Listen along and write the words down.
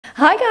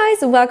Hi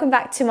guys, and welcome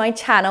back to my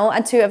channel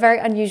and to a very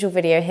unusual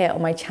video here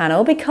on my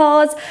channel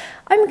because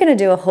I'm going to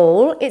do a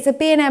haul. It's a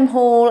B&M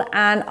haul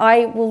and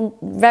I will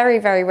very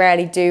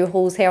rarely do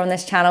hauls here on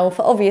this channel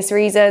for obvious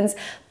reasons,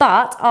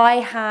 but I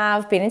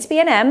have been into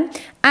B&M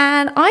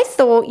and I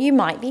thought you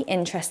might be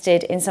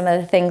interested in some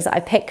of the things that I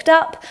picked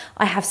up.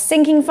 I have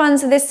sinking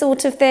funds for this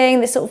sort of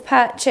thing, this sort of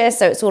purchase,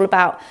 so it's all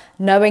about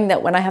knowing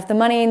that when I have the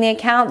money in the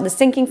account, the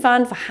sinking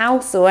fund for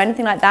house or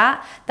anything like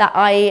that, that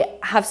I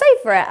have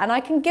saved for it and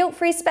I can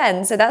guilt-free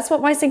spend. So that's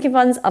what my sinking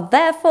funds are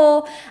there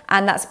for,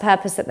 and that's the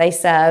purpose that they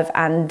serve,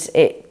 and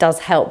it does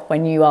help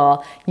when you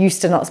are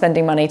used to not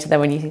spending money to then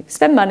when you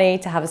spend money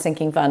to have a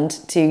sinking fund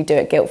to do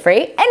it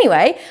guilt-free.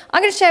 Anyway,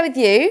 I'm going to share with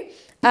you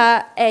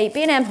a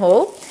B&M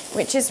haul,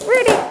 which is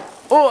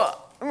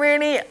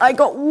really, I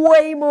got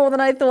way more than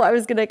I thought I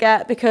was going to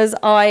get because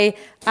I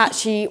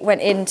actually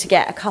went in to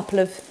get a couple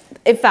of,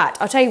 in fact,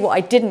 I'll tell you what I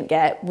didn't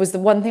get was the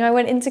one thing I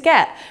went in to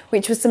get,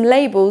 which was some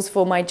labels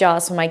for my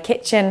jars for my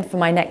kitchen for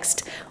my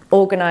next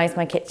Organise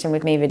My Kitchen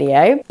With Me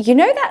video. You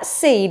know that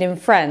scene in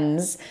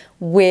Friends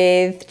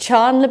with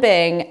Chandler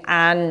Bing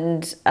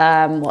and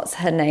what's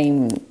her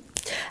name?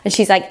 And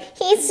she's like,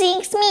 he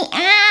seeks me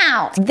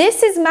out.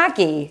 This is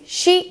Maggie.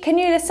 Can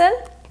you listen?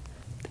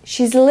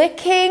 She's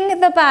licking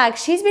the bag.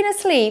 She's been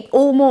asleep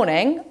all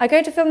morning. I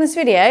go to film this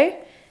video.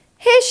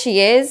 Here she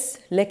is,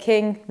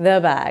 licking the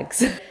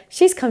bags.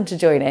 She's come to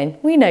join in.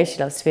 We know she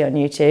loves to be on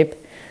YouTube.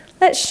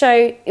 Let's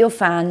show your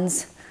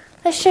fans.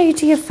 Let's show you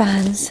to your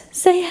fans.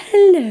 Say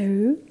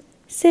hello.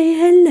 Say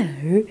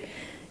hello.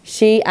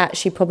 She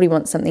actually probably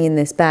wants something in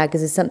this bag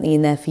because there's something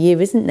in there for you,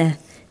 isn't there?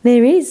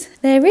 There is.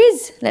 There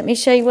is. Let me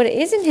show you what it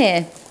is in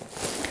here.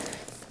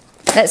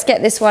 Let's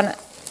get this one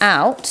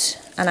out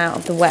and out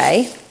of the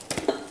way.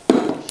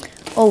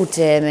 Oh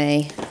dear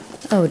me.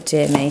 Oh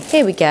dear me.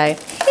 Here we go.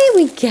 Here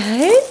we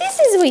go. This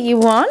is what you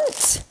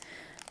want.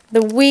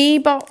 The wee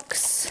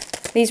box.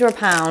 These were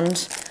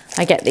 £1.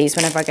 I get these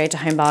whenever I go to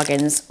Home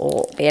Bargains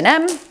or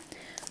B&M.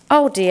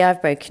 Oh dear,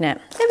 I've broken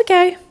it. There we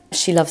go.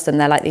 She loves them.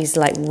 They're like these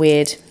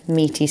weird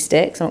meaty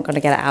sticks. I'm not going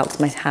to get it out because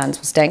my hands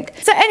will stink.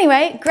 So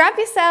anyway, grab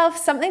yourself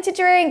something to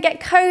drink,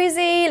 get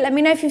cozy. Let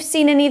me know if you've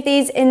seen any of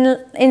these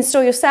in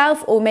store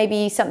yourself, or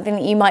maybe something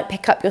that you might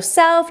pick up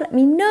yourself. Let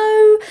me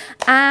know.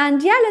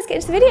 And yeah, let's get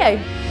into the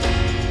video.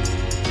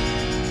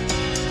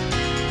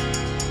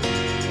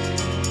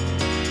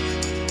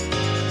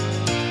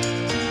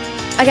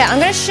 Okay, I'm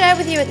going to share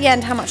with you at the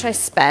end how much I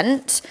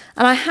spent,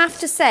 and I have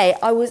to say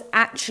I was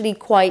actually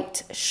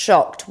quite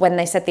shocked when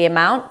they said the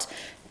amount,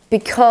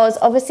 because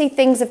obviously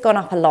things have gone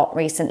up a lot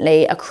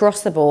recently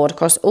across the board,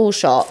 across all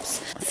shops.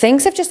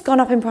 Things have just gone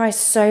up in price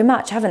so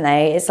much, haven't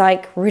they? It's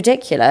like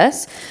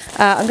ridiculous.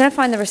 I'm going to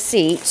find the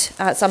receipt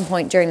at some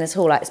point during this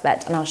haul, I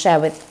expect, and I'll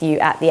share with you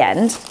at the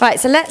end. Right,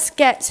 so let's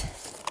get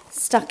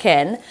stuck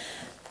in.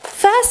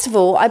 First of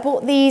all, I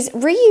bought these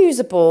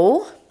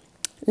reusable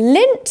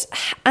lint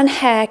and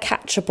hair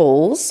catcher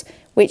balls,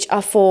 which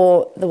are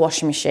for the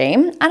washing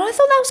machine, and I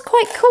thought that was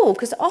quite cool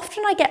because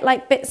often I get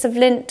like bits of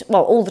lint,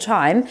 well, all the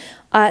time,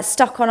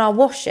 stuck on our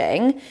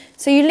washing.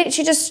 So you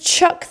literally just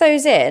chuck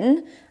those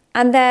in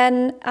and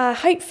then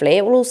hopefully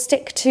it will all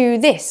stick to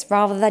this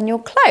rather than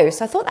your clothes.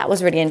 So I thought that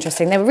was really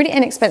interesting. They were really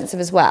inexpensive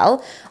as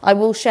well. I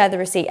will share the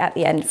receipt at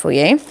the end for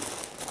you.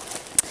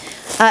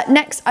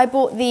 Next, I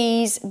bought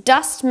these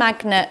dust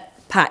magnet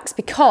packs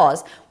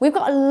because we've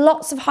got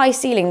lots of high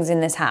ceilings in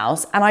this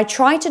house, and I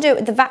try to do it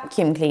with the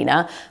vacuum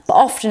cleaner, but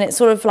often it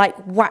sort of like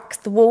whacks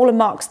the wall and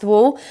marks the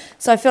wall.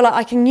 So I feel like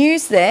I can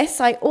use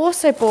this. I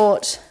also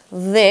bought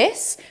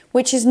this,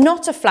 which is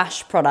not a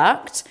Flash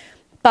product,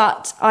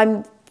 but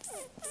I'm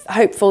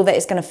hopeful that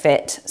it's going to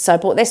fit. So I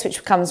bought this,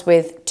 which comes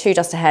with 2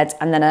 duster heads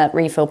and then a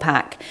refill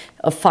pack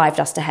of 5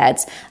 duster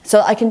heads.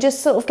 So I can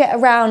just sort of get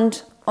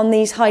around on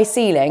these high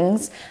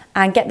ceilings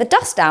and get the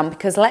dust down,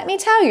 because let me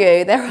tell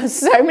you, there are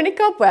so many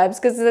cobwebs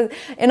because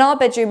in our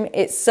bedroom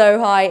it's so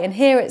high and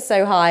here it's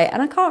so high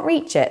and I can't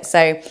reach it.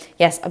 So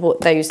yes, I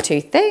bought those 2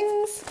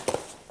 things.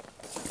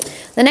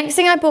 The next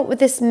thing I bought with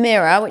this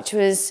mirror, which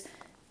was,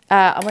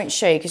 I won't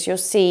show you because you'll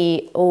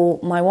see all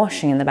my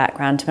washing in the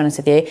background, to be honest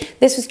with you.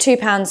 This was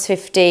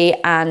 £2.50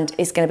 and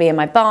it's going to be in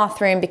my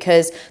bathroom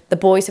because the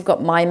boys have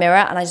got my mirror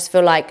and I just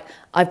feel like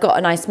I've got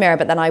a nice mirror,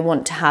 but then I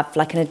want to have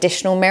like an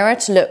additional mirror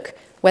to look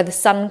where the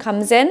sun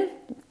comes in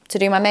to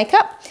do my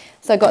makeup.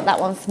 So I got that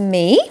one for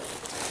me.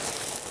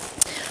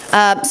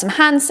 Some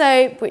hand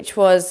soap, which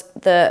was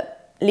the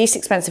least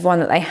expensive one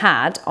that they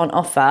had on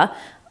offer.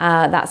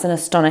 That's an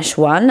Astonish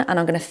one, and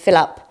I'm going to fill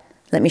up.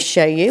 Let me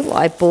show you what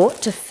I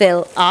bought to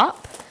fill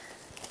up.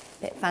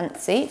 A bit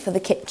fancy for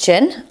the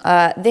kitchen.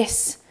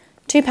 This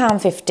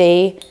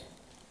 £2.50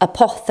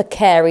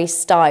 apothecary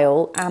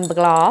style amber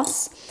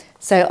glass.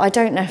 So I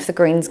don't know if the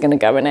green's going to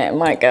go in it. It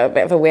might go a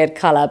bit of a weird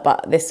colour,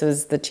 but this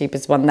was the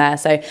cheapest one there.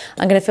 So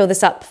I'm going to fill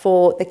this up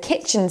for the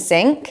kitchen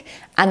sink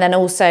and then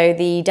also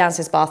the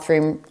downstairs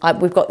bathroom.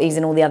 We've got these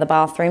in all the other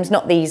bathrooms,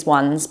 not these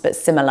ones, but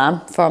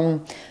similar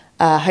from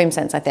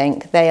HomeSense, I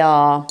think. They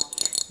are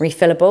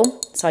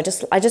refillable. So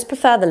I just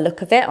prefer the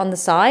look of it on the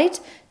side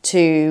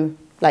to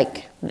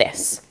like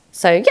this.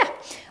 So yeah,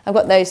 I've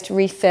got those to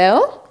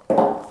refill.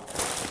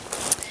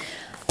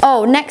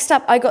 Oh, next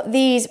up, I got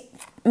these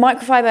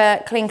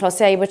microfiber clean cloths.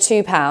 They were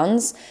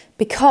 £2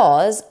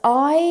 because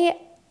I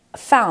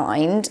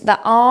find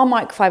that our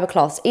microfiber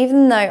cloths,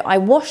 even though I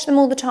wash them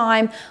all the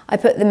time, I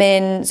put them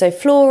in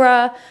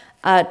Zoflora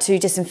to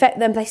disinfect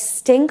them, they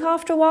stink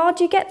after a while.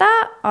 Do you get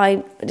that?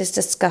 It's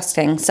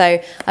disgusting.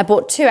 So I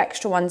bought 2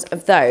 extra ones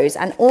of those,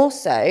 and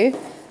also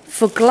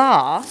for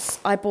glass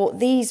I bought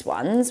these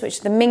ones, which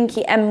are the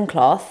Minky M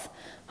cloth,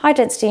 high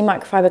density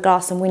microfiber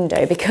glass and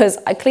window, because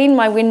I cleaned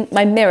my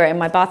mirror in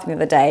my bathroom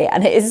the other day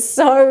and it is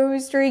so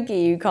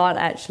streaky you can't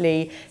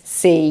actually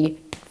see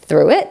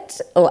through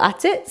it or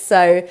at it.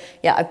 So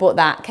yeah, I bought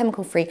that,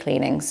 chemical free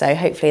cleaning, so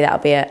hopefully that'll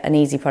be an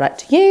easy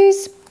product to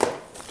use.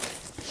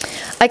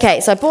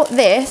 Okay, so I bought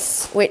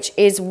this, which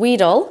is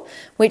Weedle,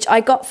 which I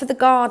got for the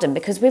garden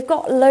because we've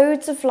got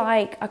loads of,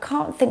 like, I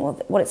can't think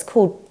what it's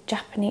called,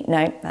 Japanese,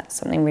 no, that's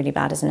something really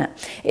bad, isn't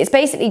it? It's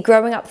basically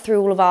growing up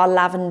through all of our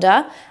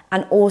lavender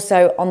and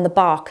also on the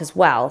bark as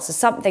well. So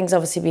something's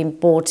obviously been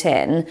brought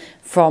in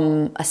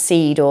from a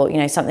seed or, you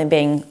know, something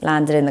being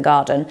landed in the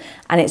garden,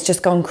 and it's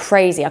just gone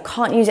crazy. I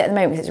can't use it at the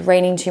moment because it's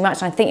raining too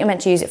much, and I think you're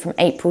meant to use it from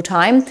April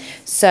time.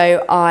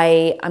 So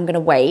I'm gonna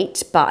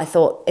wait, but I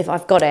thought if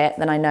I've got it,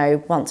 then I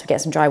know once we get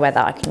some dry weather,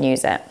 I can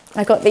use it.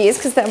 I got these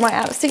because they're my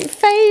absolute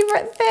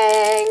favorite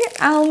thing.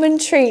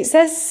 Almond treats,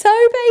 they're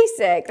so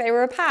basic. They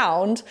were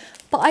 £1,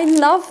 but I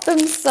love them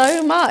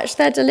so much.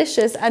 They're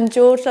delicious, and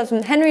George loves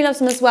them. Henry loves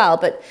them as well,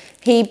 but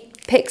he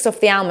picks off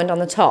the almond on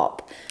the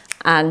top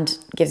and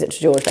gives it to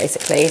George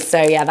basically.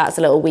 So yeah, that's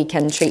a little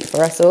weekend treat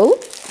for us all.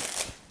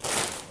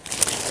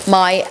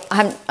 I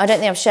don't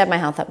think I've shared my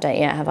health update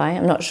yet, have I?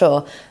 I'm not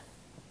sure,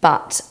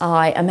 but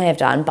I may have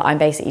done, but I'm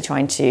basically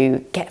trying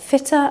to get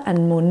fitter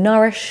and more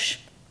nourish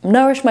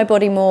my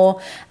body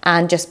more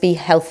and just be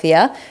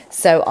healthier.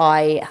 So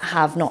I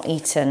have not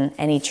eaten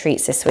any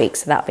treats this week,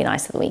 so that'll be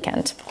nice for the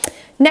weekend.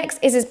 Next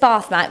is his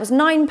bath mat. It was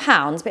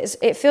 £9, but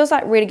it feels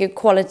like really good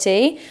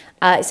quality.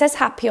 It says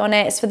Happy on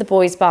it. It's for the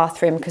boys'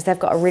 bathroom because they've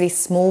got a really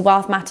small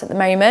bath mat at the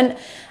moment.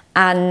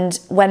 And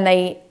when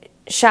they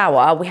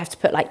shower, we have to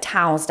put like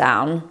towels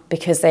down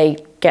because they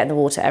get the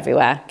water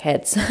everywhere,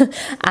 kids.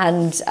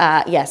 And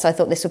yeah, so I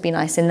thought this would be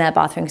nice in their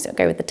bathroom because it'll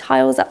go with the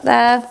tiles up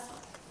there.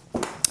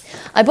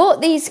 I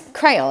bought these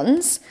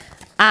crayons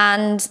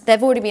and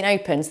they've already been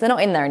opened, so they're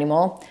not in there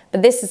anymore.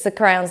 But this is the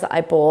crayons that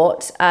I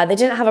bought. They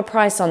didn't have a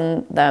price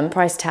on them,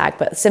 price tag,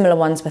 but similar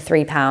ones were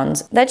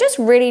 £3. They're just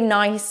really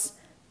nice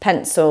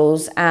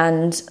pencils,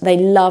 and they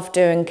love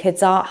doing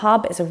Kids Art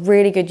Hub. It's a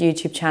really good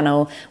YouTube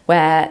channel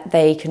where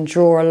they can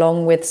draw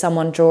along with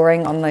someone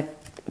drawing on the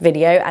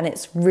video, and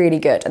it's really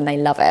good and they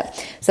love it.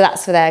 So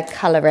that's for their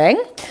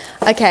colouring.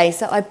 Okay,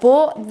 so I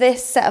bought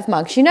this set of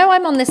mugs. You know,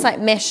 I'm on this like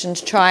mission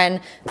to try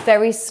and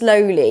very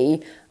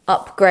slowly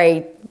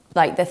upgrade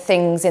like the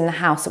things in the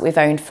house that we've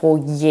owned for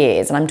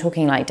years, and I'm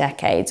talking like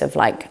decades of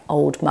like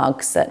old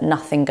mugs that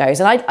nothing goes.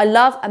 And I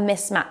love a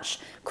mismatch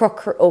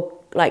crockery or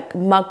like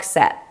mug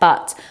set,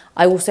 but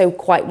I also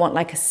quite want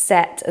like a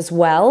set as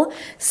well.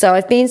 So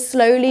I've been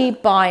slowly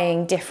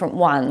buying different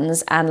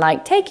ones and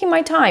like taking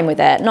my time with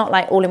it, not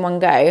like all in one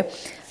go.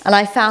 And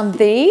I found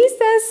these,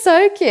 they're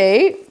so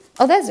cute.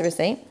 Oh, there's a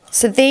receipt.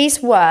 So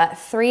these were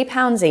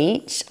 £3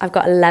 each. I've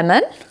got a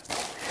lemon,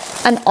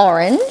 an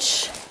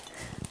orange,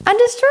 and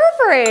a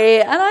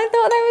strawberry, and I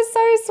thought they were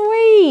so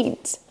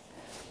sweet.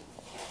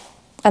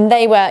 And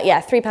they were,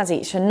 yeah, £3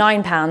 each, and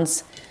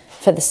 £9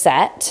 for the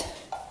set.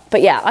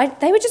 But yeah,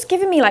 they were just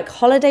giving me like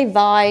holiday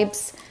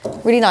vibes,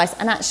 really nice.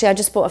 And actually I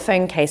just bought a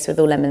phone case with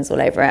all lemons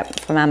all over it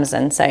from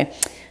Amazon. So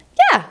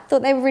yeah,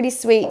 thought they were really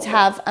sweet to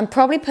have, and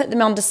probably put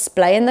them on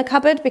display in the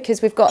cupboard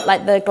because we've got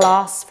like the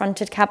glass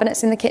fronted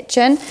cabinets in the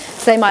kitchen.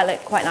 So they might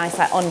look quite nice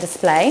like on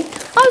display. I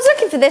was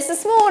looking for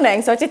this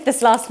morning. So I did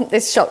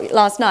this shop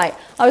last night.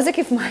 I was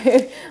looking for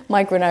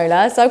my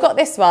granola. So I've got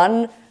this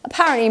one.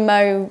 Apparently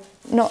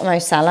not Mo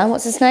Salah,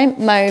 what's his name?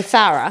 Mo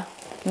Farah.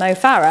 Mo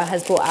Farah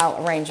has brought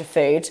out a range of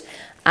food.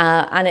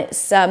 And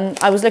it's,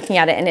 I was looking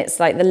at it and it's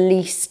like the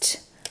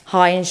least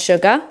high in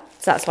sugar.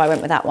 So that's why I went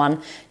with that one.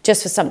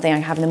 Just for something I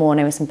can have in the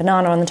morning with some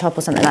banana on the top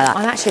or something like that.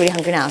 I'm actually really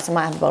hungry now, so I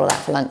might have a bowl of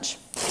that for lunch.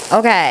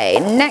 Okay,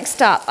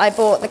 next up, I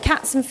bought the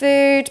cat some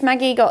food.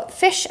 Maggie got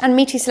fish and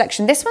meaty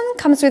selection. This one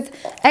comes with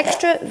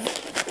extra...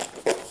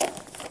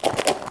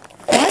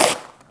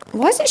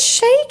 Why is it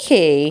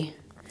shaky?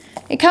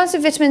 It comes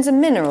with vitamins and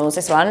minerals,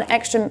 this one.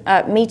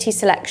 Extra meaty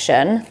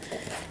selection.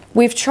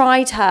 We've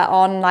tried her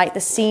on like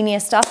the senior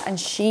stuff and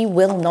she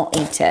will not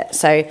eat it.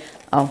 So,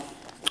 oh,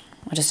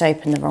 I just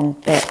opened the wrong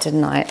bit,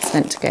 didn't I? It's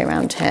meant to go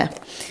around here.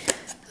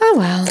 Oh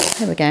well,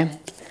 here we go.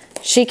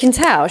 She can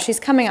tell, she's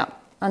coming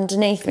up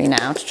underneath me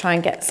now to try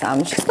and get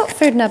some. She's got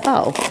food in her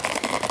bowl.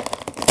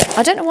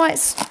 I don't know why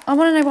I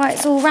want to know why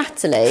it's all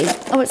rattly.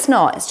 Oh, it's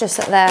not, it's just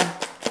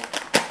that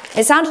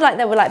it sounded like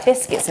there were like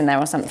biscuits in there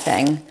or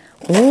something.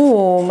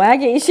 Ooh,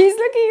 Maggie, she's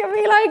looking at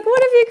me like,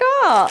 what have you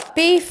got?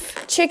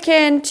 Beef,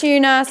 chicken,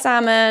 tuna,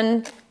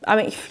 salmon. I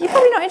mean, you're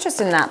probably not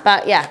interested in that,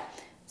 but yeah.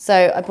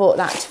 So I bought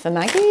that for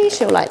Maggie,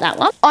 she'll like that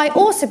one. I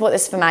also bought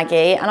this for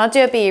Maggie, and I'll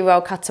do a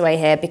B-roll cutaway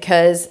here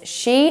because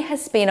she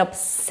has been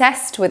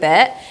obsessed with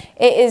it.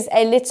 It is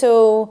a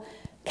little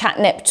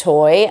catnip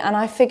toy, and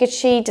I figured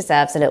she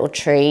deserves a little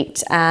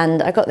treat,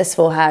 and I got this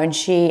for her, and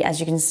she, as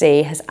you can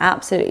see, has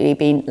absolutely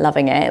been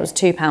loving it. It was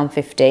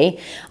 £2.50.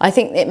 I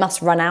think it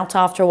must run out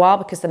after a while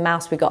because the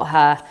mouse we got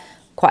her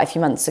quite a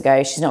few months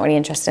ago, she's not really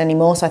interested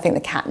anymore, so I think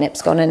the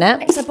catnip's gone in it.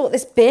 Next I bought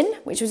this bin,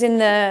 which was in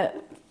the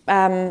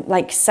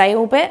like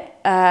sale bit,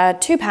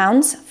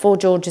 £2 for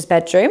George's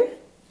bedroom.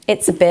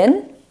 It's a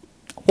bin,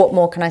 what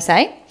more can I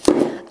say?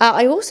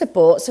 I also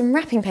bought some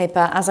wrapping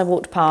paper as I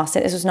walked past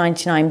it. This was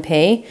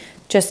 99p,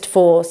 just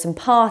for some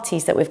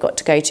parties that we've got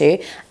to go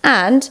to.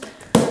 And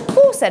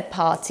for said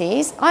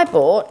parties, I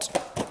bought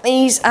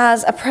these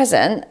as a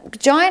present.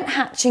 Giant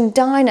hatching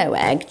dino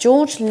egg.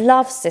 George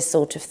loves this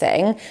sort of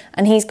thing,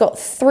 and he's got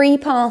 3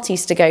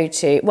 parties to go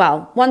to.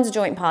 Well, one's a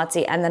joint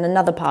party and then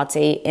another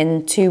party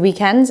in 2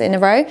 weekends in a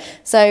row.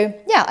 So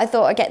yeah, I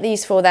thought I'd get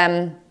these for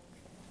them,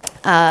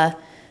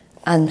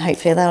 and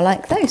hopefully they'll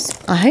like those,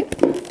 I hope.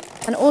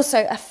 And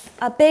also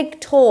a big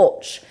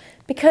torch,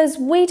 because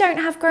we don't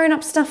have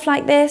grown-up stuff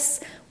like this.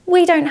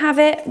 We don't have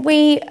it.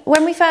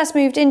 When we first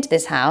moved into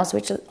this house,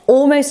 which was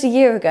almost a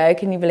year ago,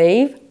 can you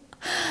believe?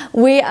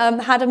 We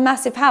had a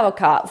massive power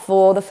cut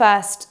for the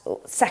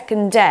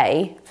second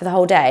day, for the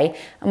whole day.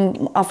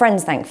 And our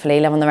friends, thankfully,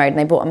 live on the road, and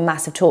they bought a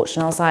massive torch.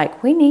 And I was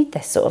like, we need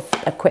this sort of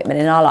equipment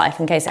in our life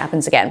in case it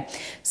happens again.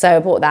 So I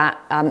bought that.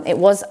 It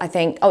was, I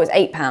think, it was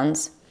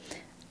 £8,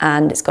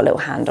 and it's got a little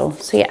handle.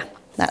 So yeah,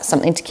 that's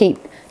something to keep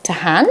to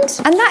hand.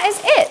 And that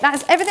is it.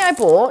 That's everything I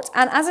bought.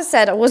 And as I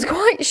said, I was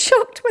quite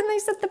shocked when they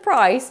said the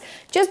price,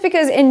 just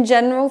because in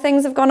general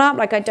things have gone up.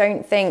 Like, I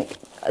don't think,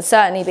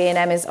 certainly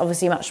B&M is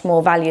obviously much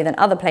more value than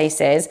other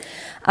places.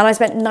 And I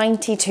spent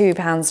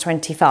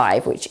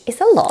 £92.25, which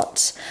is a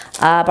lot.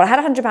 But I had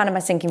 £100 in my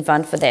sinking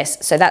fund for this,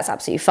 so that's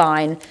absolutely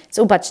fine. It's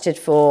all budgeted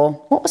for,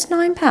 what was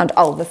 £9?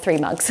 Oh, the 3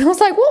 mugs. I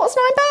was like, what was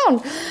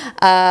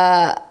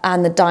 £9?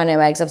 And the dino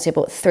eggs, obviously I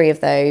bought 3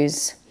 of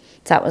those.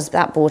 So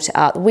that bought it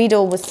up. The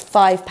Weedle was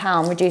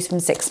 £5, reduced from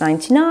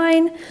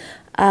 £6.99.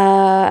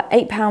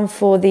 £8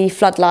 for the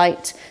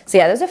floodlight. So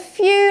yeah, there's a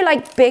few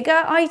like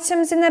bigger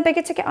items in there,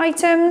 bigger ticket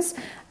items.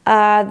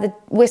 The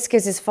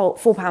whiskers is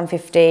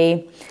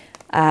 £4.50.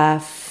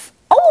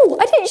 Oh,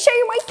 I didn't show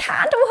you my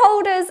candle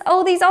holders.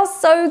 Oh, these are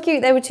so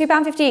cute. They were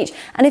 £2.50 each.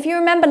 And if you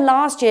remember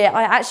last year,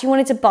 I actually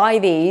wanted to buy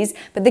these,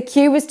 but the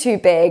queue was too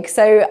big.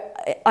 So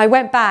I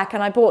went back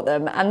and I bought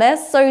them, and they're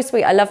so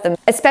sweet. I love them,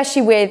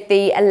 especially with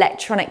the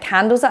electronic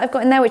candles that I've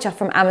got in there, which are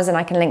from Amazon.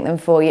 I can link them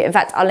for you. In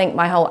fact, I'll link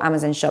my whole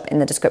Amazon shop in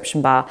the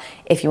description bar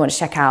if you want to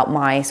check out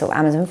my sort of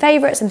Amazon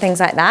favorites and things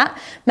like that.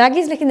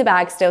 Maggie's licking the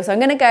bag still, so I'm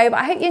going to go, but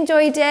I hope you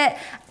enjoyed it,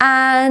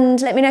 and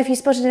let me know if you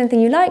spotted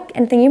anything you like,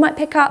 anything you might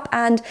pick up.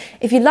 And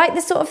if you like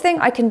this sort of thing,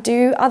 I can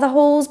do other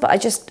hauls, but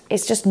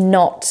it's just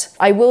not.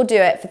 I will do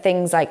it for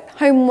things like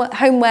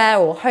homeware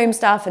or home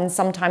stuff, and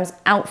sometimes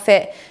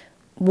outfit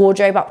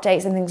wardrobe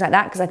updates and things like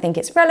that, because I think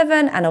it's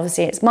relevant and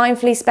obviously it's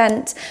mindfully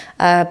spent.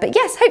 But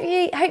yes, hope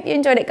you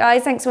enjoyed it,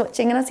 guys. Thanks for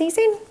watching, and I'll see you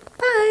soon.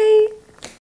 Bye.